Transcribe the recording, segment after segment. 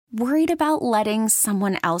Worried about letting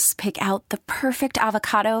someone else pick out the perfect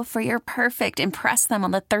avocado for your perfect impress them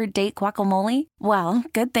on the third date guacamole? Well,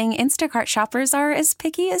 good thing Instacart shoppers are as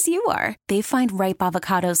picky as you are. They find ripe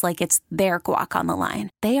avocados like it's their guac on the line.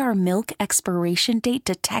 They are milk expiration date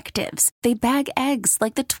detectives. They bag eggs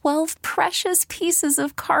like the 12 precious pieces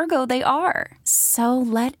of cargo they are. So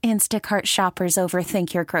let Instacart shoppers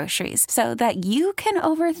overthink your groceries so that you can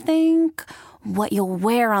overthink what you'll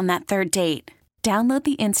wear on that third date. Download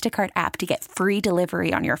the Instacart app to get free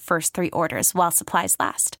delivery on your first 3 orders while supplies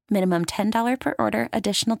last. Minimum $10 per order.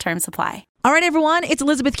 Additional terms apply. All right, everyone. It's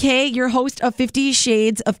Elizabeth Kay, your host of 50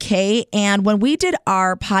 Shades of Kay. And when we did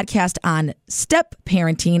our podcast on step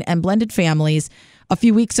parenting and blended families a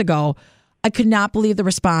few weeks ago, I could not believe the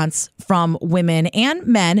response from women and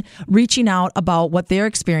men reaching out about what their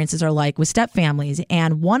experiences are like with step families.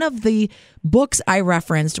 And one of the books I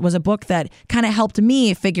referenced was a book that kind of helped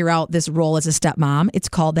me figure out this role as a stepmom. It's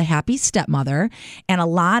called The Happy Stepmother. And a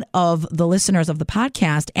lot of the listeners of the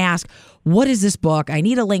podcast ask, what is this book? I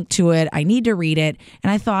need a link to it. I need to read it. And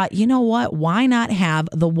I thought, you know what? Why not have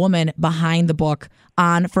the woman behind the book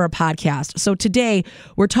on for a podcast? So today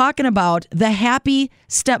we're talking about The Happy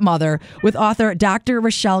Stepmother with author Dr.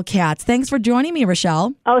 Rochelle Katz. Thanks for joining me,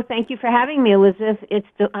 Rochelle. Oh, thank you for having me, Elizabeth.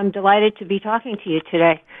 I'm delighted to be talking to you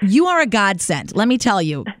today. You are a godsend, let me tell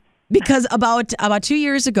you. Because about 2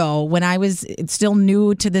 years ago, when I was still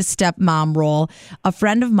new to this stepmom role, a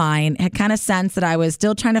friend of mine had kind of sensed that I was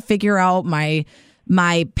still trying to figure out my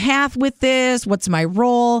path with this, what's my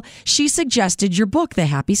role. She suggested your book, The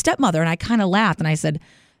Happy Stepmother, and I kind of laughed and I said,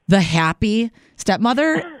 The Happy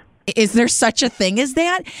Stepmother? Is there such a thing as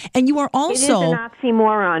that? And you are also... It is an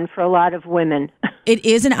oxymoron for a lot of women. It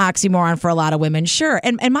is an oxymoron for a lot of women, sure.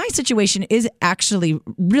 And my situation is actually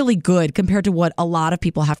really good compared to what a lot of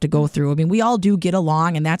people have to go through. I mean, we all do get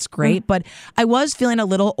along, and that's great. But I was feeling a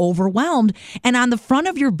little overwhelmed. And on the front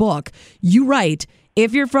of your book, you write,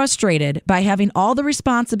 if you're frustrated by having all the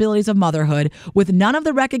responsibilities of motherhood with none of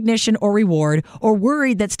the recognition or reward, or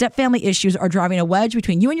worried that stepfamily issues are driving a wedge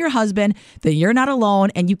between you and your husband, then you're not alone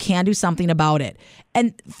and you can do something about it.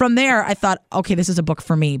 And from there, I thought, okay, this is a book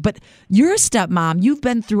for me. But you're a stepmom. You've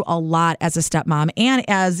been through a lot as a stepmom and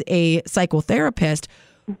as a psychotherapist.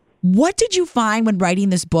 What did you find when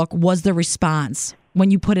writing this book was the response when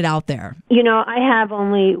you put it out there? You know, I have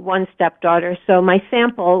only one stepdaughter, so my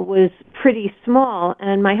sample was pretty small,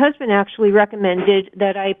 and my husband actually recommended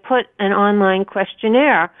that I put an online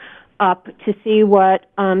questionnaire up to see what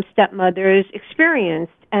stepmothers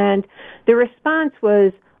experienced, and the response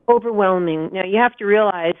was overwhelming. Now, you have to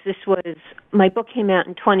realize my book came out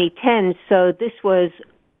in 2010, so this was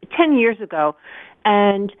 10 years ago,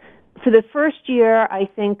 and for the first year, I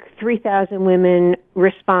think 3,000 women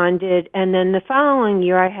responded, and then the following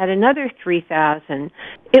year I had another 3,000.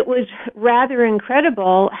 It was rather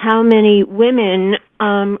incredible how many women,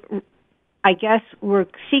 I guess, were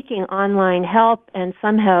seeking online help and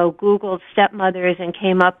somehow Googled stepmothers and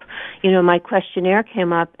came up, my questionnaire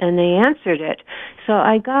came up and they answered it. So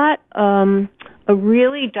I got a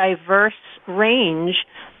really diverse range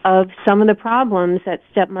of some of the problems that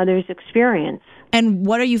stepmothers experience. And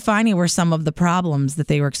what are you finding were some of the problems that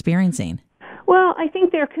they were experiencing? Well, I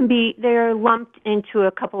think they're lumped into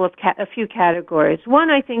a few categories. One,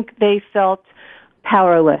 I think they felt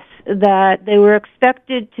powerless, that they were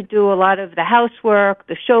expected to do a lot of the housework,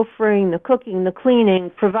 the chauffeuring, the cooking, the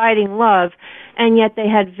cleaning, providing love, and yet they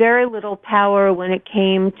had very little power when it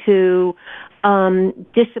came to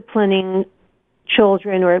disciplining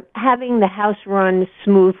children or having the house run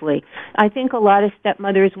smoothly. I think a lot of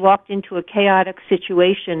stepmothers walked into a chaotic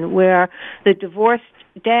situation where the divorced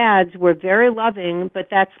dads were very loving, but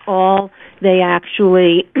that's all they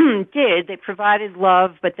actually did. They provided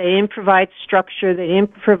love, but they didn't provide structure. They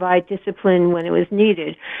didn't provide discipline when it was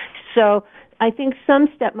needed. So I think some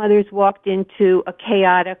stepmothers walked into a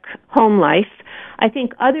chaotic home life. I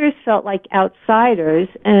think others felt like outsiders,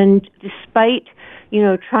 and despite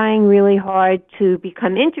trying really hard to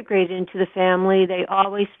become integrated into the family, they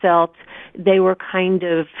always felt they were kind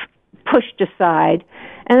of pushed aside.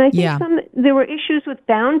 And I think there were issues with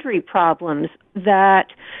boundary problems, that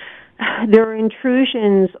there were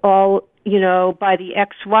intrusions all, by the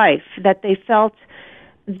ex-wife, that they felt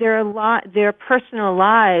their personal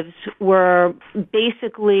lives were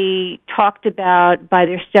basically talked about by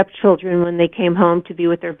their stepchildren when they came home to be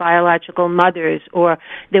with their biological mothers, or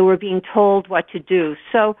they were being told what to do.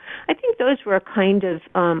 So I think those were kind of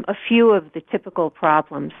a few of the typical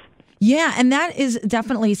problems. Yeah, and that is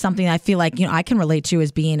definitely something I feel like, I can relate to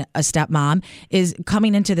as being a stepmom, is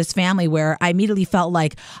coming into this family where I immediately felt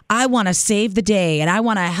like I want to save the day and I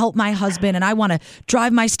want to help my husband and I want to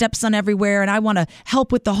drive my stepson everywhere and I want to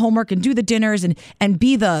help with the homework and do the dinners and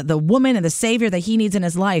be the woman and the savior that he needs in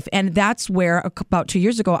his life. And that's where about 2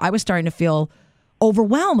 years ago, I was starting to feel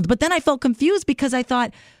overwhelmed. But then I felt confused because I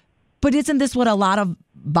thought, but isn't this what a lot of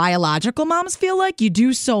biological moms feel like? You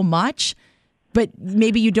do so much, but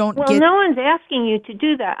maybe you don't Well, no one's asking you to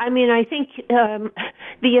do that. I mean, I think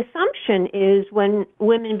the assumption is when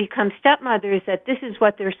women become stepmothers that this is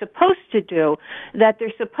what they're supposed to do, that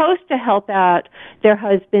they're supposed to help out their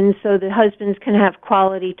husbands so the husbands can have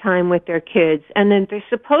quality time with their kids, and then they're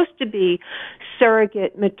supposed to be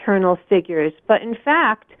surrogate maternal figures. But in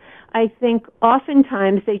fact, I think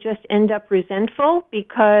oftentimes they just end up resentful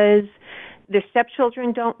because their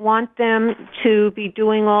stepchildren don't want them to be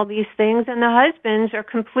doing all these things, and the husbands are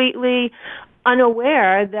completely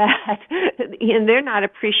unaware that they're not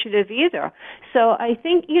appreciative either. So I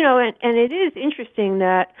think, and it is interesting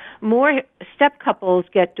that more step couples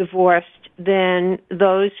get divorced than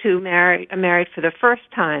those who are married for the first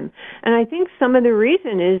time. And I think some of the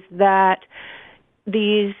reason is that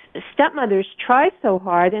these stepmothers try so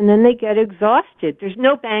hard and then they get exhausted. There's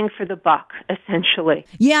no bang for the buck, essentially.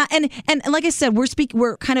 Yeah, and like I said,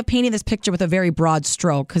 we're kind of painting this picture with a very broad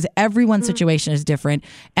stroke because everyone's situation is different.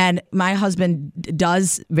 And my husband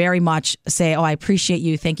does very much say, "Oh, I appreciate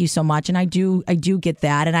you. Thank you so much." And I do get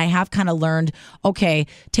that. And I have kind of learned, okay,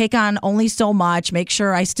 take on only so much, make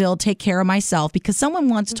sure I still take care of myself, because someone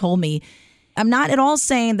once told me, I'm not at all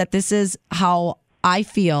saying that this is how I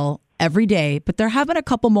feel every day, but there have been a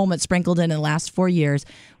couple moments sprinkled in the last 4 years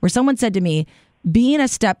where someone said to me, being a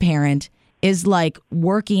step parent is like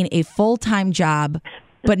working a full-time job,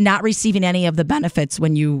 but not receiving any of the benefits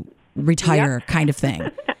when you retire, kind of thing.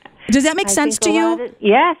 Does that make sense to you?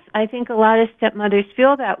 Yes, I think a lot of stepmothers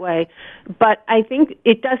feel that way, but I think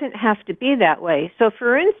it doesn't have to be that way. So,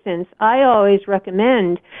 for instance, I always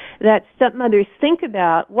recommend that stepmothers think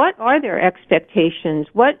about what are their expectations,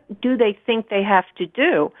 what do they think they have to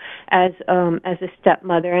do as a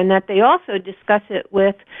stepmother, and that they also discuss it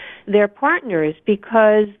with their partners,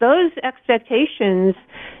 because those expectations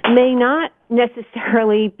may not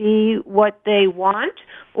necessarily be what they want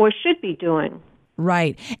or should be doing.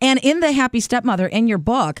 Right. And in The Happy Stepmother, in your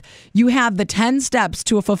book, you have the 10 steps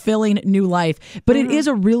to a fulfilling new life. But it is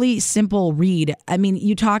a really simple read. I mean,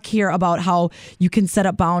 you talk here about how you can set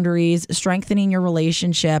up boundaries, strengthening your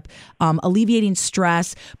relationship, alleviating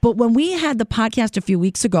stress. But when we had the podcast a few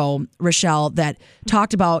weeks ago, Rochelle, that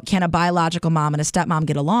talked about can a biological mom and a stepmom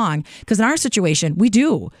get along? Because in our situation, we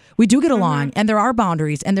do. We do get along, and there are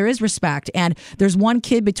boundaries, and there is respect. And there's one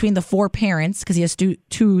kid between the 4 parents, because he has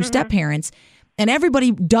two step-parents. And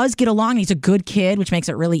everybody does get along. He's a good kid, which makes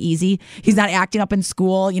it really easy. He's not acting up in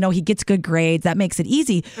school. He gets good grades. That makes it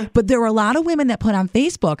easy. But there were a lot of women that put on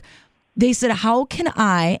Facebook, they said, how can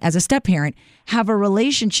I, as a step-parent, have a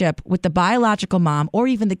relationship with the biological mom or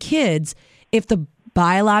even the kids if the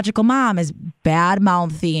biological mom is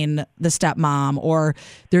bad-mouthing the stepmom or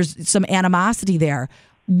there's some animosity there?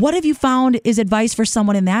 What have you found is advice for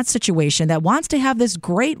someone in that situation that wants to have this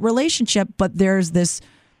great relationship, but there's this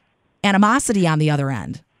animosity on the other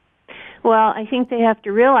end? Well, I think they have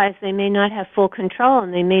to realize they may not have full control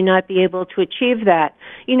and they may not be able to achieve that.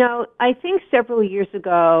 I think several years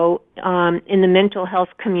ago in the mental health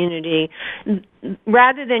community,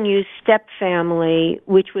 rather than use step family,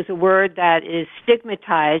 which was a word that is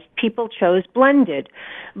stigmatized, people chose blended.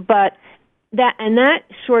 But that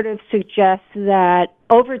sort of suggests that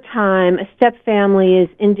over time, a step family is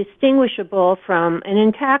indistinguishable from an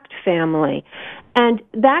intact family. And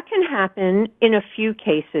that can happen in a few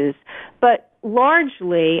cases, but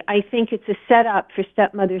largely I think it's a setup for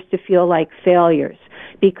stepmothers to feel like failures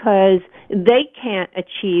because they can't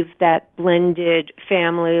achieve that blended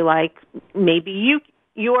family like maybe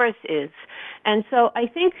yours is. And so I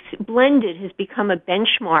think blended has become a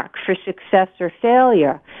benchmark for success or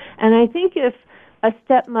failure. And I think if a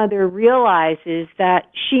stepmother realizes that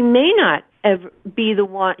she may not ever be the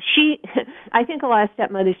one, I think a lot of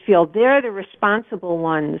stepmothers feel they're the responsible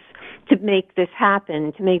ones to make this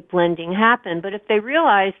happen, to make blending happen. But if they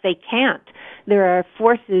realize they can't, there are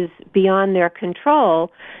forces beyond their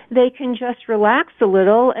control, they can just relax a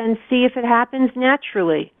little and see if it happens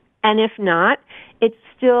naturally. And if not,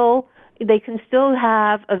 they can still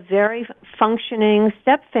have a very functioning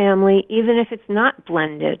step family, even if it's not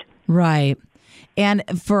blended. Right. And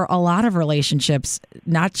for a lot of relationships,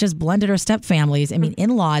 not just blended or step families, I mean,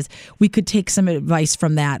 in-laws, we could take some advice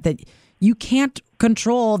from that you can't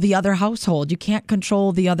control the other household. You can't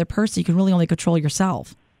control the other person. You can really only control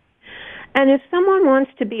yourself. And if someone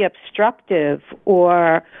wants to be obstructive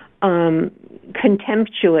or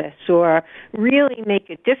contemptuous or really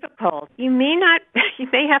make it difficult, you may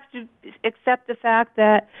have to accept the fact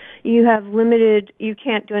that you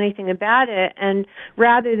can't do anything about it, and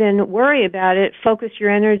rather than worry about it, focus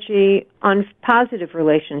your energy on positive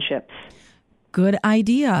relationships. Good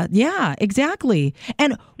idea. Yeah, exactly.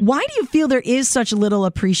 And why do you feel there is such little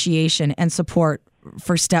appreciation and support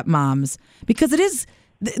for stepmoms? Because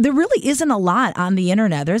there really isn't a lot on the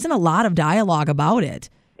internet. There isn't a lot of dialogue about it.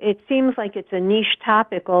 It seems like it's a niche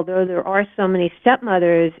topic, although there are so many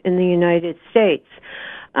stepmothers in the United States.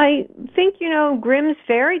 I think, Grimm's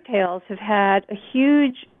fairy tales have had a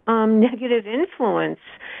huge negative influence,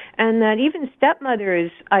 and that even stepmothers,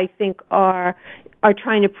 I think, are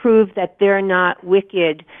trying to prove that they're not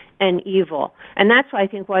wicked and evil. And that's why I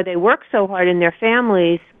think why they work so hard in their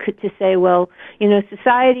families to say, well,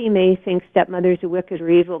 society may think stepmothers are wicked or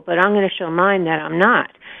evil, but I'm going to show mine that I'm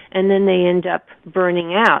not. And then they end up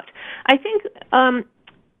burning out. I think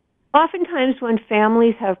oftentimes when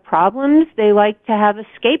families have problems, they like to have a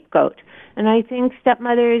scapegoat. And I think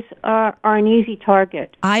stepmothers are an easy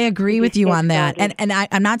target. I agree with you on that. And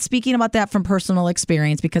I'm not speaking about that from personal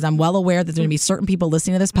experience, because I'm well aware that there's going to be certain people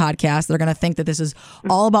listening to this podcast. They're going to think that this is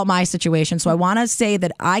all about my situation. So I want to say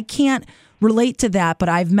that I can't relate to that, but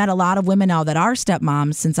I've met a lot of women now that are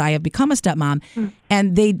stepmoms since I have become a stepmom,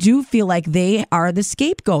 and they do feel like they are the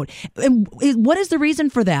scapegoat. And what is the reason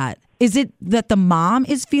for that? Is it that the mom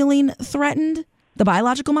is feeling threatened, the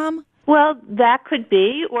biological mom? Well, that could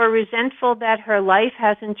be, or resentful that her life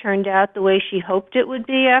hasn't turned out the way she hoped it would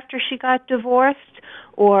be after she got divorced,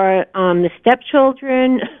 or the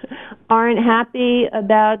stepchildren aren't happy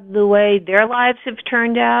about the way their lives have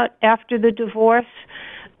turned out after the divorce.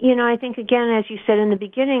 I think, again, as you said in the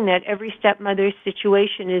beginning, that every stepmother's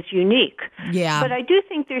situation is unique. Yeah. But I do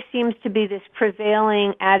think there seems to be this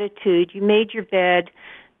prevailing attitude, you made your bed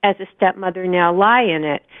as a stepmother, now lie in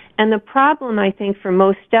it. And the problem, I think, for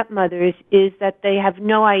most stepmothers is that they have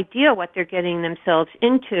no idea what they're getting themselves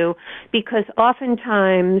into, because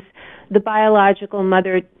oftentimes the biological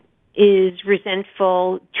mother is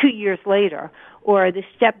resentful 2 years later, or the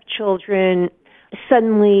stepchildren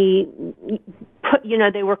suddenly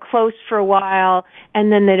they were close for a while,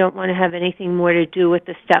 and then they don't want to have anything more to do with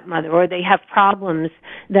the stepmother, or they have problems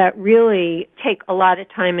that really take a lot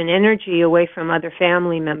of time and energy away from other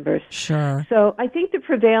family members. Sure. So I think the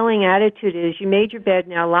prevailing attitude is, you made your bed,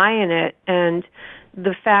 now lie in it. And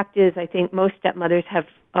the fact is, I think most stepmothers have,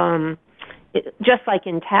 just like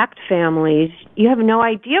intact families, you have no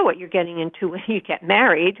idea what you're getting into when you get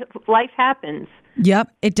married. Life happens.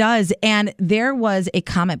 Yep, it does. And there was a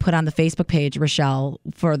comment put on the Facebook page, Rochelle,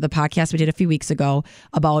 for the podcast we did a few weeks ago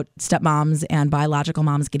about stepmoms and biological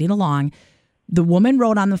moms getting along. The woman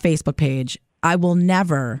wrote on the Facebook page, "I will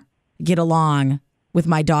never get along with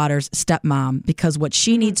my daughter's stepmom, because what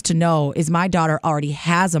she needs to know is my daughter already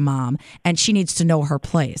has a mom and she needs to know her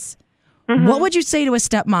place." Mm-hmm. What would you say to a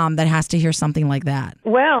stepmom that has to hear something like that?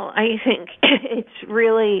 Well, I think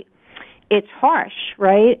it's harsh,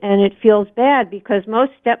 right? And it feels bad, because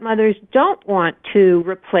most stepmothers don't want to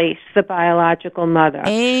replace the biological mother.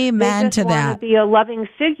 Amen to that. They just want to be a loving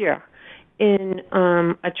figure in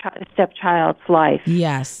a stepchild's life.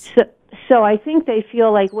 Yes. So I think they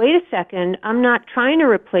feel like, wait a second, I'm not trying to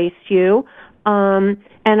replace you, and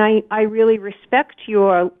I really respect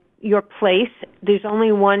your place. There's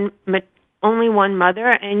only one mother,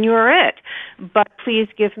 and you're it. But please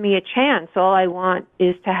give me a chance. All I want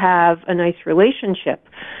is to have a nice relationship.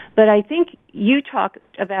 But I think you talked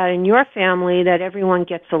about in your family that everyone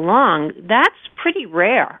gets along. That's pretty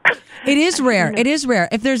rare. It is rare. It is rare.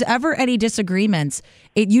 If there's ever any disagreements,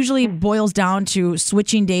 it usually boils down to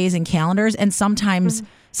switching days and calendars, and sometimes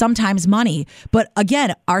money. But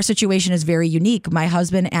again, our situation is very unique. My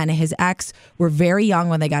husband and his ex were very young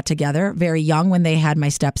when they got together, very young when they had my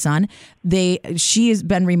stepson. She has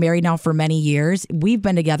been remarried now for many years. We've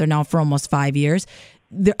been together now for almost 5 years.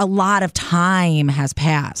 A lot of time has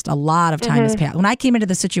passed. A lot of time has passed. When I came into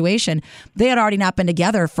the situation, they had already not been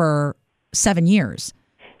together for 7 years.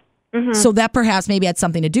 Mm-hmm. So that perhaps maybe had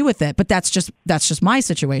something to do with it. But that's just my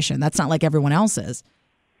situation. That's not like everyone else's.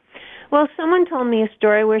 Well, someone told me a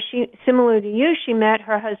story where similar to you, she met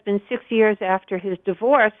her husband 6 years after his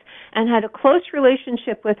divorce and had a close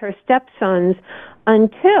relationship with her stepsons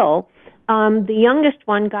until the youngest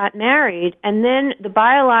one got married, and then the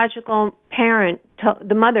biological parent,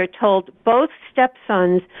 the mother, told both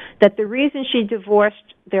stepsons that the reason she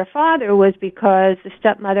divorced their father was because the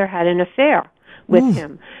stepmother had an affair. with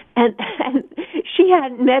him. And she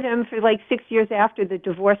hadn't met him for like 6 years after the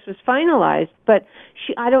divorce was finalized. But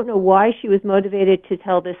I don't know why she was motivated to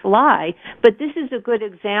tell this lie. But this is a good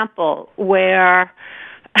example where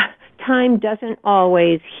time doesn't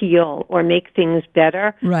always heal or make things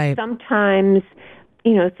better. Right. Sometimes,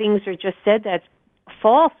 things are just said that's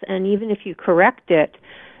false, and even if you correct it,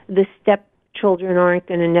 the stepchildren aren't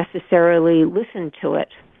going to necessarily listen to it.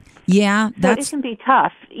 Yeah, so it can be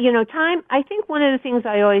tough. Time, I think one of the things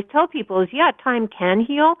I always tell people is, time can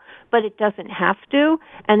heal, but it doesn't have to.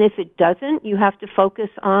 And if it doesn't, you have to focus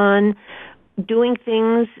on doing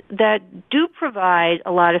things that do provide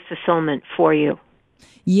a lot of fulfillment for you.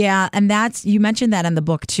 Yeah, and you mentioned that in the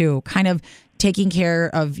book too, kind of taking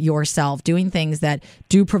care of yourself, doing things that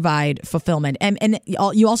do provide fulfillment. And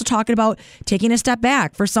you also talking about taking a step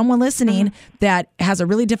back for someone listening that has a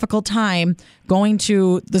really difficult time going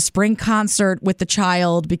to the spring concert with the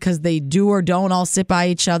child because they do or don't all sit by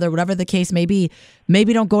each other, whatever the case may be.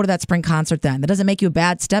 Maybe don't go to that spring concert then. That doesn't make you a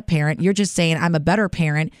bad step parent. You're just saying I'm a better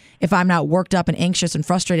parent if I'm not worked up and anxious and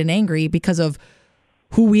frustrated and angry because of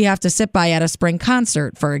who we have to sit by at a spring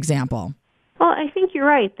concert, for example. Well, I think you're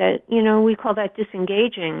right that, we call that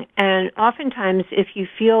disengaging. And oftentimes if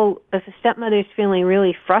a stepmother is feeling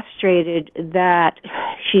really frustrated that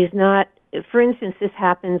she's not, for instance, this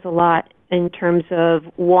happens a lot in terms of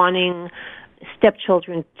wanting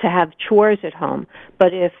stepchildren to have chores at home.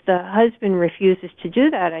 But if the husband refuses to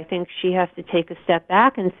do that, I think she has to take a step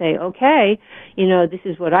back and say, okay, this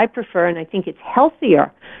is what I prefer, and I think it's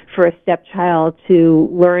healthier for a stepchild to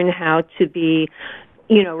learn how to be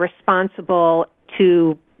responsible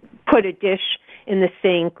to put a dish in the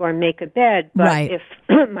sink or make a bed. But right.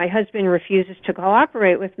 If my husband refuses to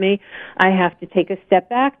cooperate with me, I have to take a step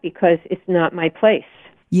back because it's not my place.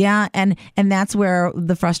 Yeah, and that's where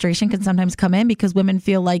the frustration can sometimes come in because women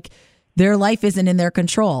feel like their life isn't in their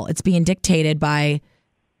control. It's being dictated by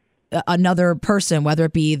another person, whether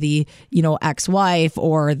it be the, ex-wife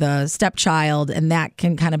or the stepchild, and that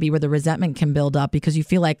can kind of be where the resentment can build up because you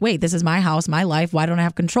feel like, wait, this is my house, my life. Why don't I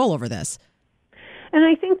have control over this? And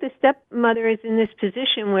I think the stepmother is in this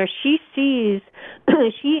position where she sees,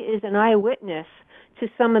 she is an eyewitness to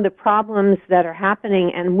some of the problems that are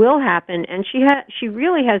happening and will happen, and she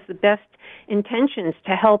really has the best intentions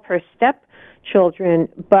to help her stepchildren,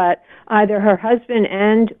 but either her husband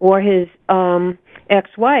and or his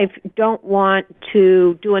ex-wife don't want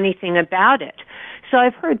to do anything about it. So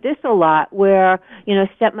I've heard this a lot where,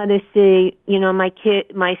 stepmothers say,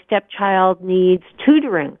 my stepchild needs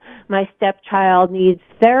tutoring, my stepchild needs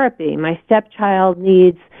therapy, my stepchild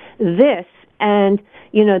needs this, and,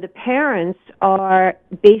 the parents are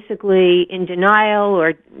basically in denial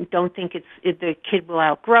or don't think the kid will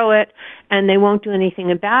outgrow it, and they won't do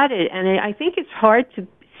anything about it. And I think it's hard to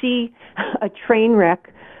see a train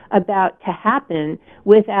wreck about to happen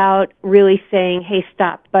without really saying, hey,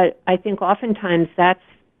 stop. But I think oftentimes that's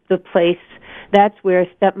where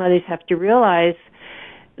stepmothers have to realize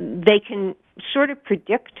they can sort of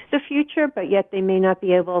predict the future, but yet they may not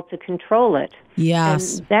be able to control it.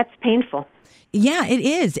 Yes. And that's painful. Yeah, it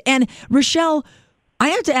is. And Rochelle, I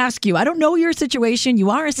have to ask you, I don't know your situation. You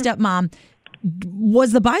are a stepmom.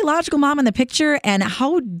 Was the biological mom in the picture, and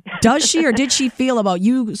how does she or did she feel about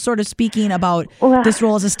you sort of speaking about this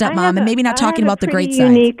role as a stepmom and maybe not talking about the great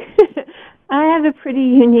side? I have a pretty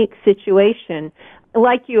unique situation.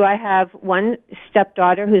 Like you, I have one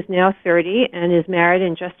stepdaughter who's now 30 and is married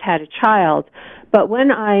and just had a child. But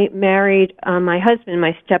when I married my husband,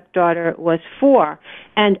 my stepdaughter was 4,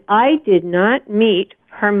 and I did not meet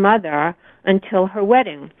her mother until her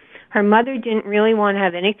wedding. Her mother didn't really want to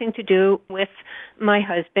have anything to do with my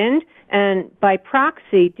husband, and by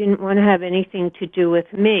proxy didn't want to have anything to do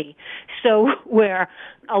with me. So where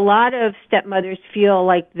a lot of stepmothers feel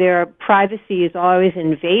like their privacy is always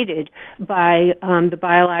invaded by the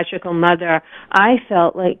biological mother, I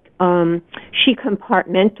felt like she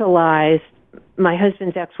compartmentalized, my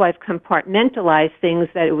husband's ex-wife compartmentalized things,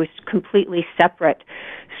 that it was completely separate.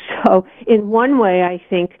 So in one way, I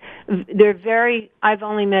think I've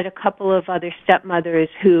only met a couple of other stepmothers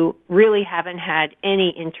who really haven't had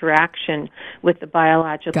any interaction with the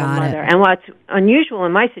biological mother. And what's unusual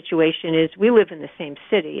in my situation is we live in the same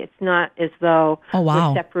city. It's not as though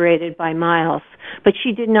we're separated by miles. But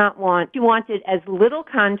she wanted as little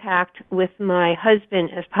contact with my husband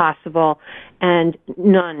as possible and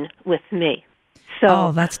none with me.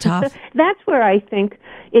 So that's tough. That's where I think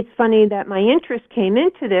it's funny that my interest came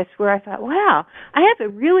into this, where I thought, wow, I have a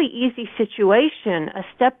really easy situation, a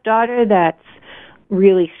stepdaughter that's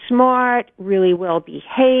really smart, really well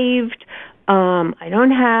behaved. I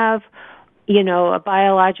don't have, a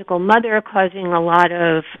biological mother causing a lot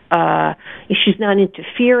of, she's not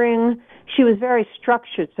interfering. She was very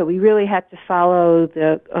structured, so we really had to follow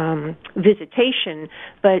the visitation.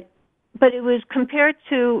 But it was compared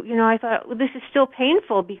to, I thought, well, this is still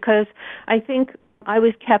painful because I think I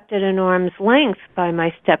was kept at an arm's length by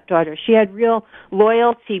my stepdaughter. She had real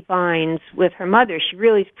loyalty binds with her mother. She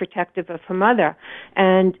really is protective of her mother.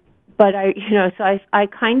 But I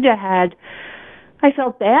kind of I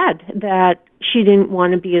felt bad that she didn't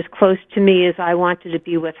want to be as close to me as I wanted to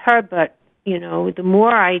be with her. But, the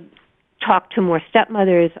more I talked to more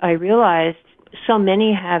stepmothers, I realized so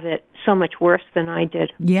many have it so much worse than I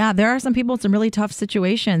did. Yeah, there are some people in some really tough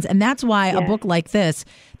situations. And that's why a book like this,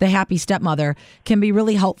 The Happy Stepmother, can be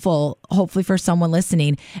really helpful, hopefully for someone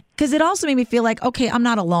listening. Because it also made me feel like, okay, I'm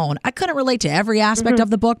not alone. I couldn't relate to every aspect of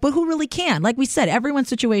the book, but who really can? Like we said, everyone's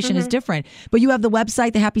situation is different. But you have the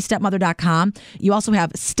website, thehappystepmother.com. You also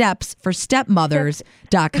have steps for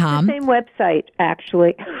stepmothers.com. It's the same website,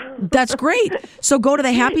 actually. That's great. So go to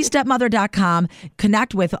thehappystepmother.com,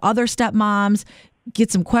 connect with other stepmoms,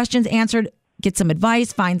 get some questions answered, get some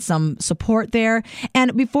advice, find some support there.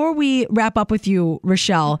 And before we wrap up with you,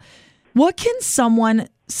 Rochelle, what can someone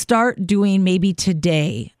start doing maybe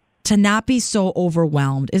today to not be so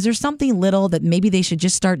overwhelmed? Is there something little that maybe they should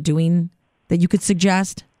just start doing that you could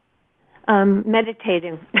suggest?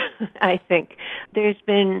 Meditating, I think. There's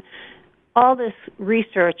been all this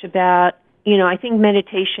research about, I think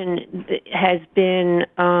meditation has been,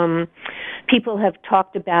 people have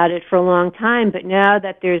talked about it for a long time, but now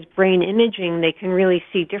that there's brain imaging, they can really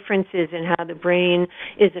see differences in how the brain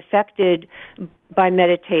is affected by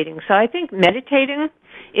meditating. So I think meditating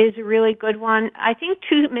is a really good one. I think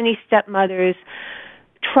too many stepmothers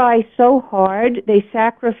try so hard. They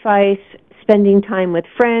sacrifice spending time with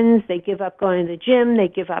friends. They give up going to the gym. They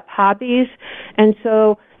give up hobbies. And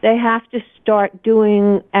so they have to start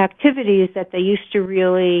doing activities that they used to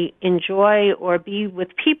really enjoy or be with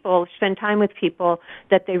people, spend time with people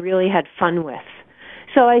that they really had fun with.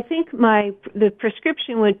 So I think the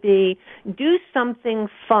prescription would be do something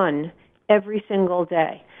fun every single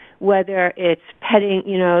day, whether it's petting,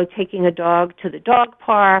 taking a dog to the dog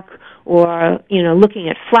park or, looking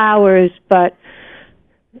at flowers, but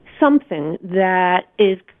something that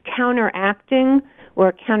is counteracting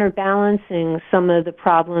or counterbalancing some of the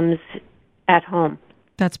problems at home.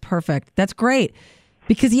 That's perfect. That's great.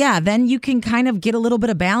 Because, then you can kind of get a little bit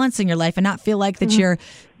of balance in your life and not feel like that you're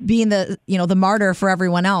being the martyr for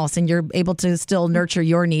everyone else, and you're able to still nurture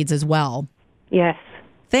your needs as well. Yes.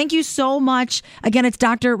 Thank you so much. Again, it's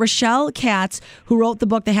Dr. Rochelle Katz who wrote the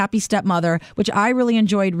book, The Happy Stepmother, which I really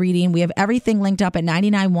enjoyed reading. We have everything linked up at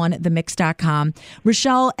 991themix.com.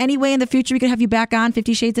 Rochelle, any way in the future we could have you back on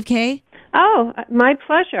 50 Shades of K? Oh, my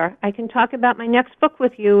pleasure. I can talk about my next book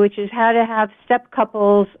with you, which is how to have step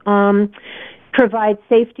couples provide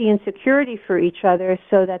safety and security for each other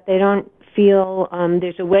so that they don't feel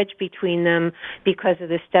there's a wedge between them because of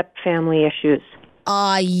the step family issues.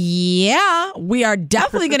 Yeah, we are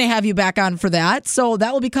definitely going to have you back on for that. So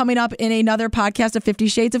that will be coming up in another podcast of 50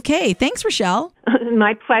 Shades of K. Thanks, Rochelle.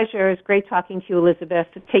 My pleasure. It's great talking to you, Elizabeth.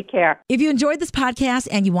 Take care. If you enjoyed this podcast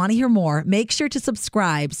and you want to hear more, make sure to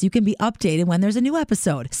subscribe so you can be updated when there's a new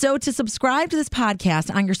episode. So to subscribe to this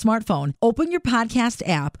podcast on your smartphone, open your podcast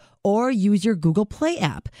app or use your Google Play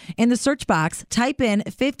app. In the search box, type in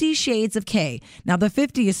 50 Shades of K. Now, the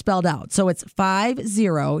 50 is spelled out, so it's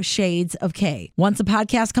 50 Shades of K. Once the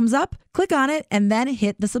podcast comes up, click on it and then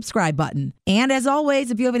hit the subscribe button. And as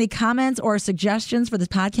always, if you have any comments or suggestions for this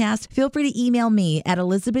podcast, feel free to email me at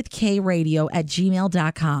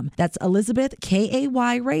elizabethkradio@gmail.com. That's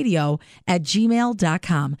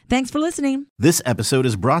elizabethkayradio@gmail.com. Thanks for listening. This episode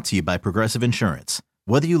is brought to you by Progressive Insurance.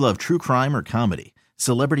 Whether you love true crime or comedy,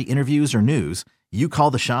 celebrity interviews or news, you call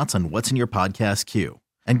the shots on what's in your podcast queue.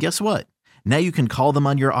 And guess what? Now you can call them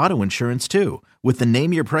on your auto insurance too with the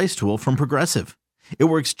Name Your Price tool from Progressive. It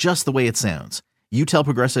works just the way it sounds. You tell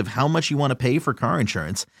Progressive how much you want to pay for car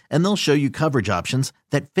insurance, and they'll show you coverage options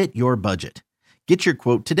that fit your budget. Get your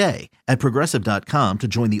quote today at Progressive.com to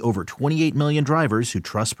join the over 28 million drivers who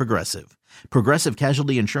trust Progressive. Progressive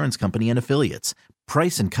Casualty Insurance Company and Affiliates.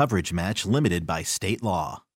 Price and coverage match limited by state law.